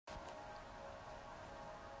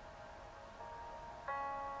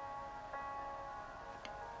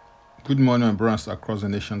Good morning, my brothers across the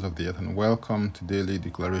nations of the earth, and welcome to Daily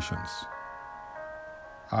Declarations.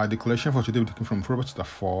 Our declaration for today will be taken from Proverbs chapter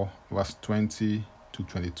 4, verse 20 to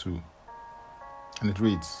 22. And it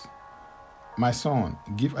reads, "My son,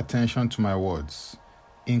 give attention to my words.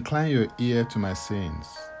 Incline your ear to my sayings.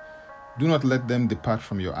 Do not let them depart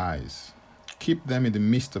from your eyes. Keep them in the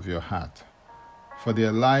midst of your heart, for they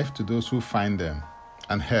are life to those who find them,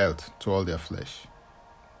 and health to all their flesh."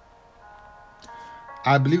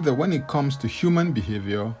 I believe that when it comes to human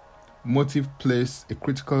behavior, motive plays a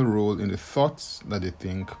critical role in the thoughts that they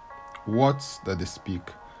think, words that they speak,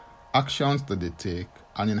 actions that they take,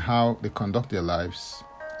 and in how they conduct their lives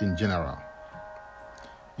in general.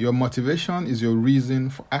 Your motivation is your reason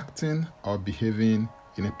for acting or behaving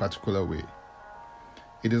in a particular way.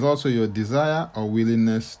 It is also your desire or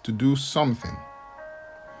willingness to do something.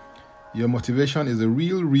 Your motivation is the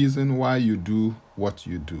real reason why you do what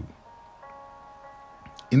you do.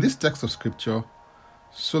 In this text of scripture,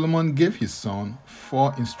 Solomon gave his son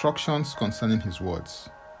 4 instructions concerning his words.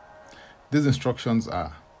 These instructions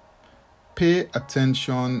are: pay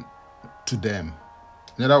attention to them.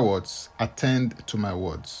 In other words, attend to my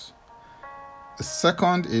words. The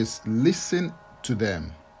second is listen to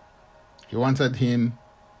them. He wanted him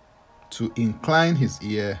to incline his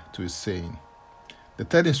ear to his saying. The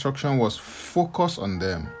third instruction was focus on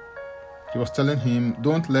them. He was telling him,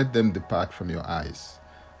 don't let them depart from your eyes.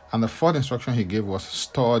 And the fourth instruction he gave was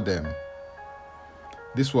store them.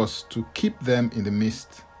 This was to keep them in the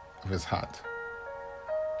midst of his heart.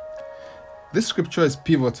 This scripture is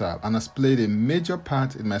pivotal and has played a major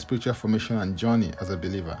part in my spiritual formation and journey as a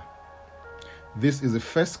believer. This is the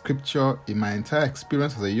first scripture in my entire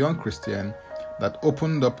experience as a young Christian that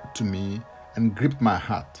opened up to me and gripped my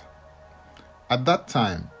heart. At that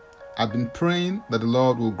time, I'd been praying that the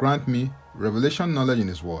Lord will grant me revelation knowledge in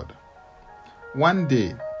His Word. One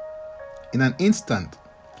day, in an instant,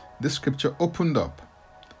 this scripture opened up,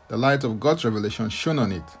 the light of God's revelation shone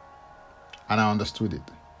on it, and I understood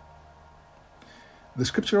it. The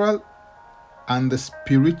scriptural and the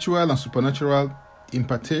spiritual and supernatural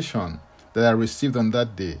impartation that I received on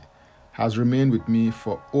that day has remained with me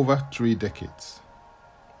for over 3 decades.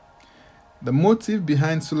 The motive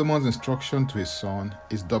behind Solomon's instruction to his son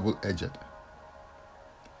is double-edged.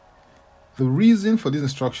 The reason for these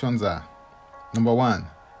instructions are: number 1,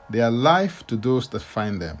 they are life to those that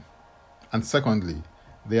find them. And secondly,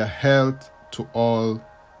 they are health to all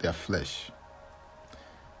their flesh.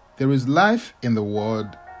 There is life in the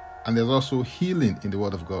Word, and there's also healing in the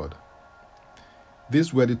Word of God.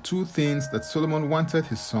 These were the 2 things that Solomon wanted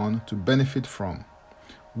his son to benefit from,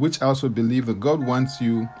 which I also believe that God wants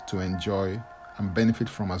you to enjoy and benefit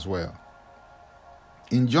from as well.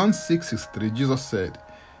 In John 6:63, Jesus said,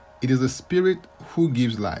 "It is the Spirit who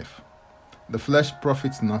gives life. The flesh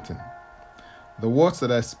profits nothing. The words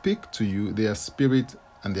that I speak to you, they are spirit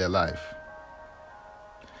and they are life."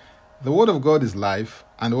 The Word of God is life,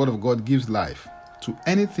 and the Word of God gives life to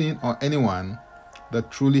anything or anyone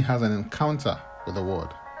that truly has an encounter with the Word.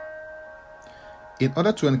 In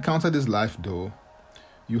order to encounter this life, though,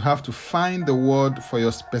 you have to find the Word for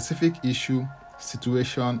your specific issue,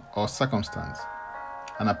 situation, or circumstance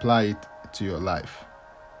and apply it to your life.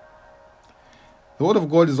 The Word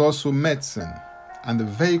of God is also medicine and the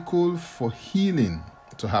vehicle for healing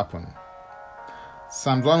to happen.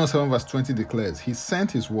 Psalm 107 verse 20 declares, "He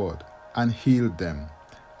sent His word and healed them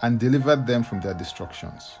and delivered them from their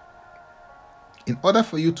destructions." In order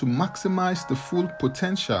for you to maximize the full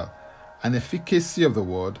potential and efficacy of the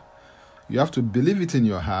word, you have to believe it in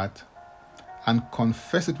your heart and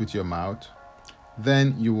confess it with your mouth.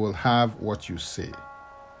 Then you will have what you say.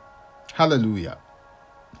 Hallelujah.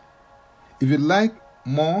 If you'd like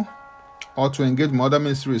more or to engage with other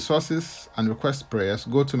ministry resources and request prayers,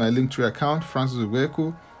 go to my Linktree account, Francis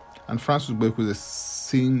Ugbeku, and Francis Ugbeku is a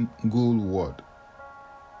single word.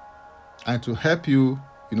 And to help you,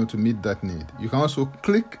 to meet that need, you can also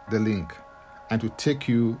click the link and to take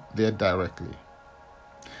you there directly.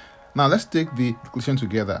 Now let's take the declaration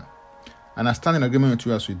together, and I stand in agreement with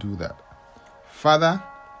you as we do that. Father,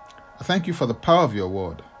 I thank you for the power of your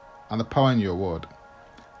word and the power in your word.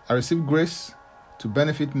 I receive grace to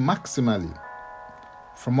benefit maximally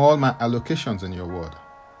from all my allocations in your word.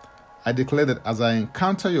 I declare that as I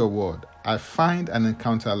encounter your word, I find and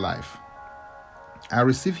encounter life. I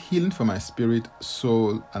receive healing for my spirit,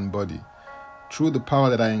 soul, and body through the power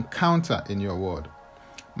that I encounter in your word.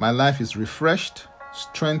 My life is refreshed,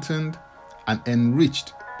 strengthened, and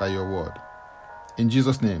enriched by your word. In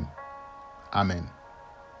Jesus' name, Amen.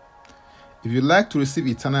 If you'd like to receive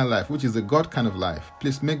eternal life, which is the God kind of life,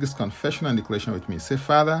 please make this confession and declaration with me. Say,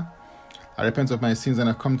 Father, I repent of my sins and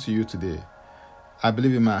I come to you today. I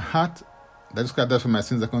believe in my heart that Jesus Christ died for my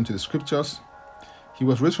sins according to the scriptures. He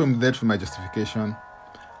was raised from the dead for my justification.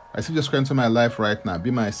 I receive Jesus Christ into my life right now.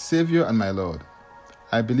 Be my Savior and my Lord.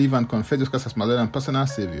 I believe and confess Jesus Christ as my Lord and personal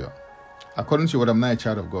Savior. According to your word, I'm now a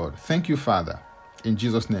child of God. Thank you, Father. In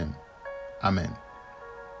Jesus' name, amen.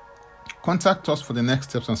 Contact us for the next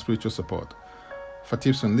steps on spiritual support. For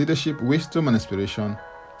tips on leadership, wisdom, and inspiration,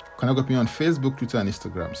 connect with me on Facebook, Twitter, and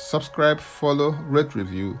Instagram. Subscribe, follow, rate,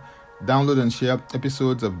 review, download, and share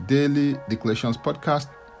episodes of Daily Declarations podcast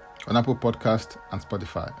on Apple Podcast and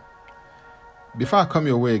Spotify. Before I come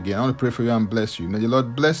your way again, I want to pray for you and bless you. May the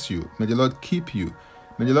Lord bless you. May the Lord keep you.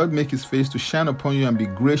 May the Lord make his face to shine upon you and be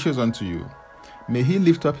gracious unto you. May he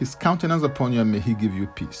lift up his countenance upon you and may he give you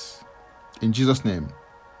peace. In Jesus' name,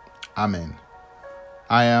 amen.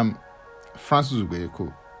 I am Francis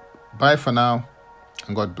Ugweko. Bye for now,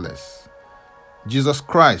 and God bless. Jesus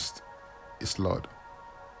Christ is Lord.